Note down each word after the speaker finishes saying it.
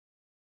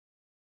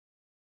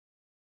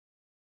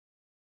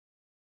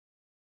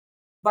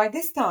By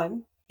this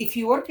time, if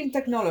you work in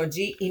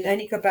technology in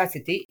any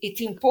capacity,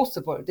 it's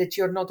impossible that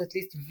you're not at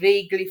least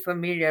vaguely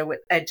familiar with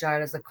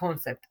Agile as a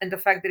concept and the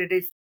fact that it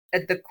is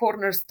at the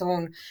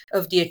cornerstone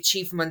of the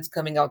achievements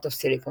coming out of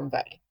Silicon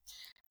Valley.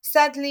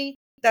 Sadly,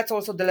 that's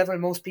also the level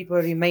most people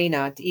remain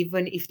at,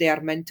 even if they are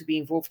meant to be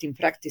involved in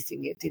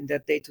practicing it in their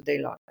day-to-day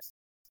lives.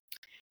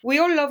 We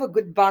all love a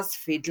good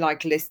BuzzFeed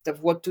like list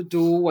of what to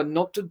do and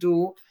not to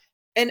do,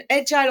 and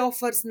Agile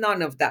offers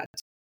none of that.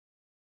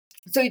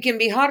 So it can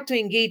be hard to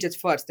engage at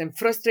first and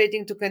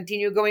frustrating to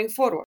continue going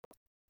forward.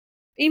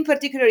 In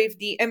particular, if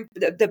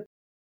the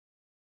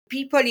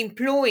people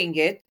employing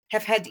it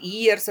have had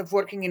years of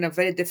working in a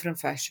very different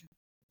fashion.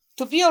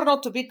 To be or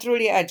not to be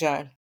truly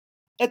agile,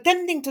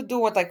 attempting to do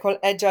what I call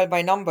agile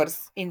by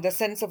numbers, in the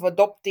sense of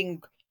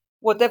adopting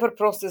whatever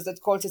process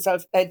that calls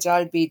itself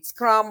agile, be it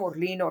Scrum or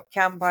Lean or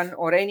Kanban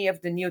or any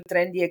of the new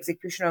trendy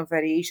executional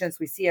variations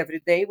we see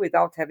every day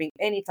without having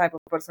any type of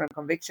personal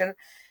conviction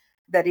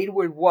that it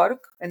will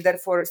work, and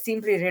therefore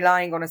simply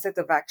relying on a set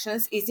of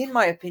actions, is, in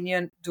my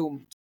opinion,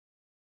 doomed.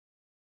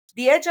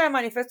 The Agile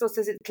Manifesto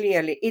says it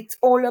clearly. It's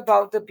all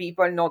about the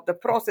people, not the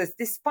process.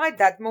 Despite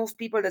that, most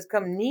people that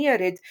come near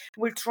it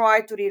will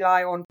try to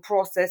rely on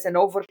process and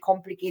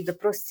overcomplicate the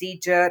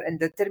procedure and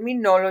the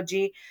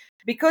terminology,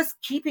 because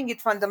keeping it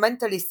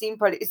fundamentally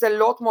simple is a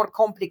lot more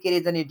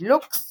complicated than it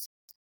looks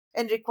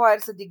and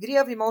requires a degree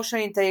of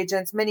emotional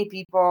intelligence many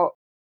people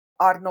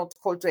are not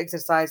called to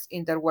exercise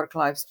in their work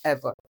lives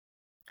ever.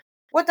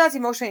 What does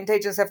emotional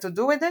intelligence have to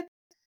do with it?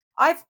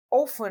 I've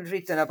often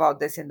written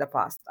about this in the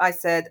past. I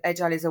said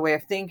agile is a way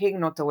of thinking,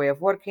 not a way of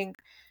working.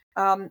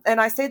 And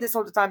I say this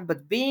all the time,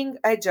 but being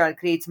agile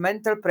creates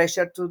mental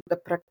pressure to the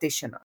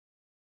practitioner.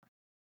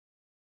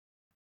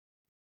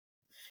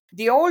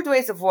 The old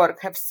ways of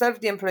work have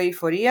served the employee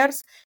for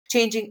years.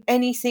 Changing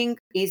anything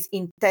is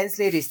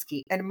intensely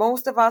risky, and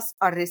most of us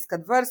are risk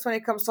adverse when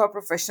it comes to our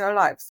professional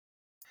lives.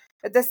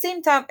 At the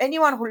same time,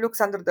 anyone who looks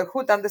under the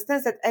hood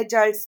understands that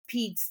agile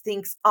speeds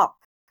things up.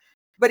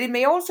 But it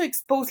may also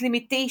expose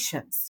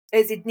limitations,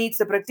 as it needs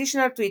the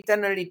practitioner to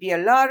eternally be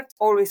alert,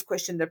 always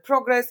question their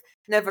progress,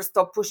 never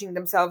stop pushing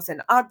themselves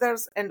and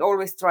others, and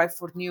always strive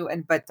for new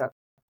and better.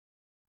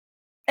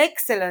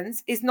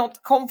 Excellence is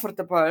not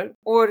comfortable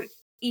or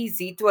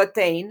easy to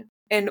attain,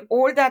 and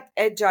all that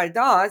Agile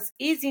does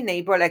is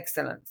enable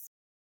excellence.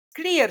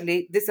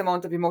 Clearly, this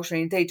amount of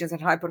emotional intelligence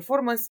and high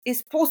performance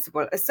is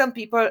possible, as some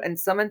people and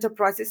some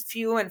enterprises,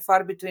 few and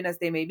far between as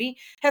they may be,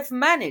 have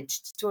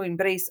managed to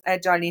embrace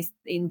Agile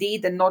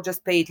indeed and not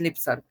just pay it lip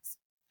service.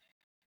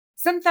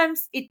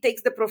 Sometimes it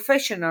takes the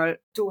professional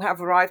to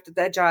have arrived at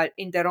Agile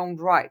in their own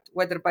right,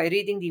 whether by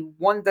reading the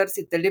wonders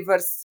it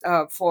delivers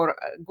for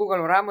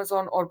Google or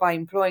Amazon, or by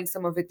employing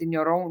some of it in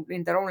their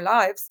own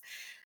lives,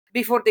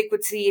 before they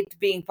could see it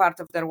being part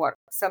of their work.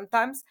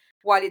 Sometimes,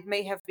 while it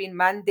may have been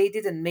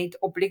mandated and made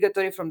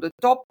obligatory from the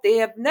top, they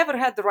have never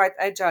had the right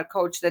agile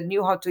coach that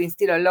knew how to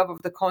instill a love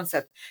of the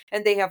concept,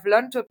 and they have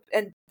learned to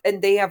and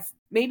they have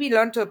maybe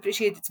learned to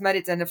appreciate its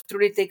merits and have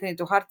truly taken it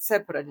to heart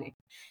separately.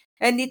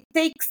 And it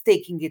takes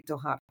taking it to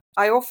heart.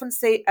 I often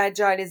say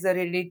agile is a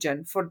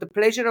religion for the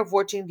pleasure of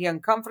watching the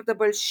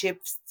uncomfortable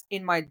shifts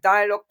in my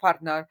dialogue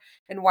partner,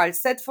 and while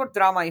set for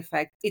drama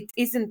effect, it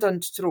isn't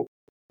untrue.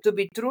 To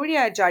be truly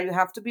agile, you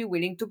have to be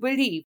willing to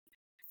believe.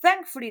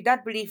 Thankfully,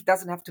 that belief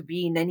doesn't have to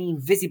be in any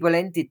invisible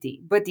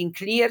entity, but in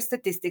clear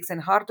statistics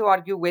and hard to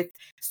argue with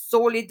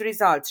solid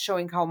results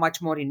showing how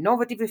much more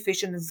innovative,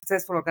 efficient, and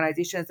successful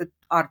organizations that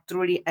are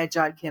truly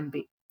agile can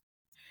be.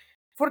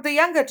 For the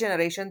younger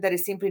generation that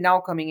is simply now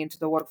coming into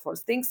the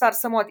workforce, things are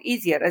somewhat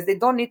easier, as they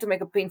don't need to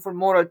make a painful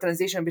moral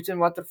transition between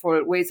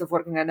waterfall ways of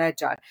working and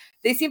agile.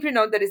 They simply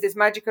know there is this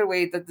magical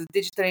way that the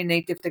digitally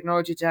native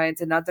technology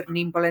giants and other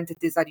nimble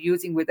entities are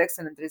using with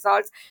excellent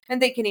results,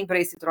 and they can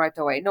embrace it right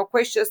away. No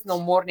questions, no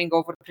mourning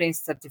over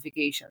Prince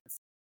certifications.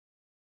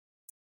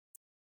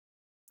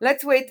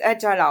 Let's wait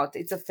agile out.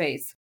 It's a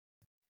phase.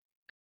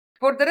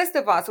 For the rest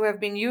of us who have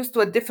been used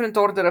to a different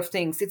order of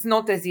things, it's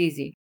not as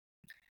easy.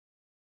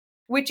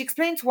 Which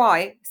explains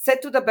why,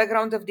 set to the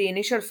background of the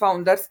initial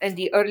founders and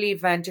the early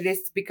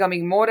evangelists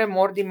becoming more and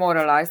more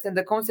demoralized and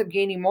the concept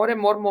gaining more and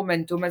more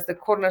momentum as the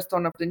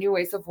cornerstone of the new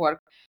ways of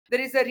work,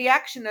 there is a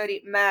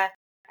reactionary, meh,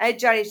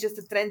 agile is just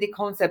a trendy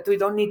concept, we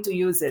don't need to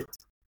use it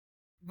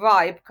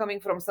vibe coming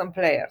from some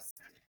players.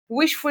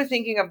 Wishful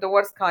thinking of the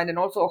worst kind, and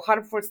also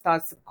harmful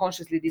stance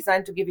subconsciously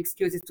designed to give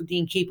excuses to the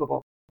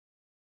incapable.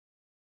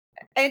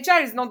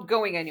 Agile is not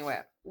going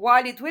anywhere.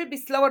 While it will be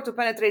slower to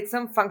penetrate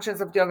some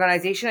functions of the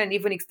organization and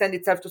even extend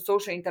itself to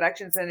social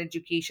interactions and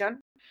education,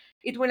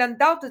 it will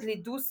undoubtedly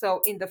do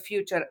so in the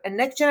future, and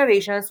next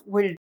generations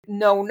will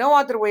know no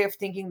other way of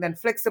thinking than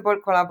flexible,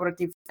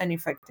 collaborative, and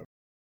effective.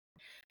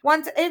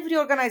 Once every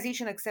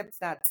organization accepts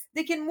that,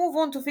 they can move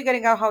on to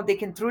figuring out how they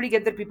can truly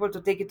get their people to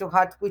take it to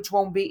heart, which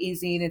won't be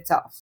easy in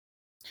itself.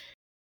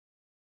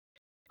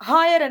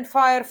 Hire and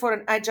fire for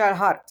an agile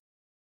heart.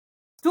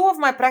 Two of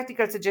my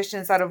practical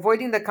suggestions are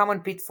avoiding the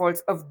common pitfalls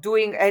of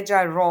doing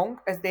agile wrong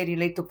as they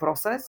relate to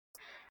process,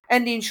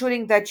 and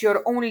ensuring that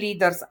your own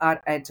leaders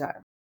are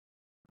agile.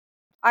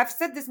 I've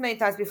said this many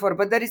times before,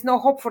 but there is no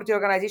hope for the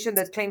organization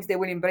that claims they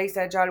will embrace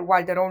Agile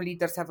while their own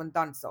leaders haven't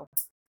done so.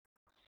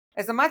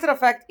 As a matter of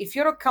fact, if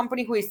you're a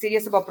company who is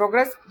serious about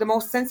progress, the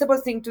most sensible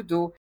thing to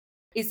do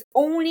is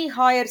only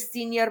hire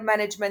senior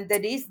management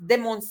that is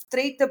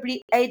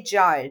demonstrably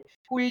agile,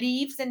 who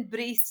lives and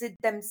breathes it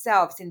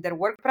themselves in their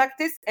work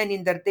practice and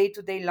in their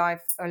day-to-day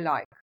life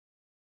alike.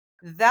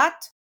 That,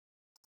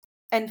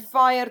 and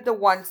fire the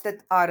ones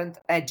that aren't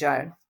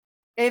agile.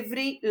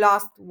 Every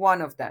last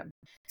one of them.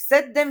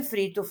 Set them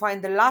free to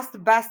find the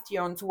last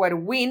bastions where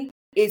win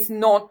is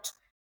not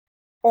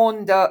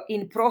on the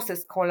in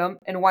process column.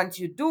 And once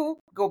you do,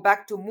 go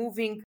back to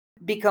moving,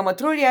 become a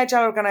truly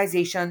agile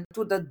organization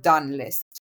to the done list.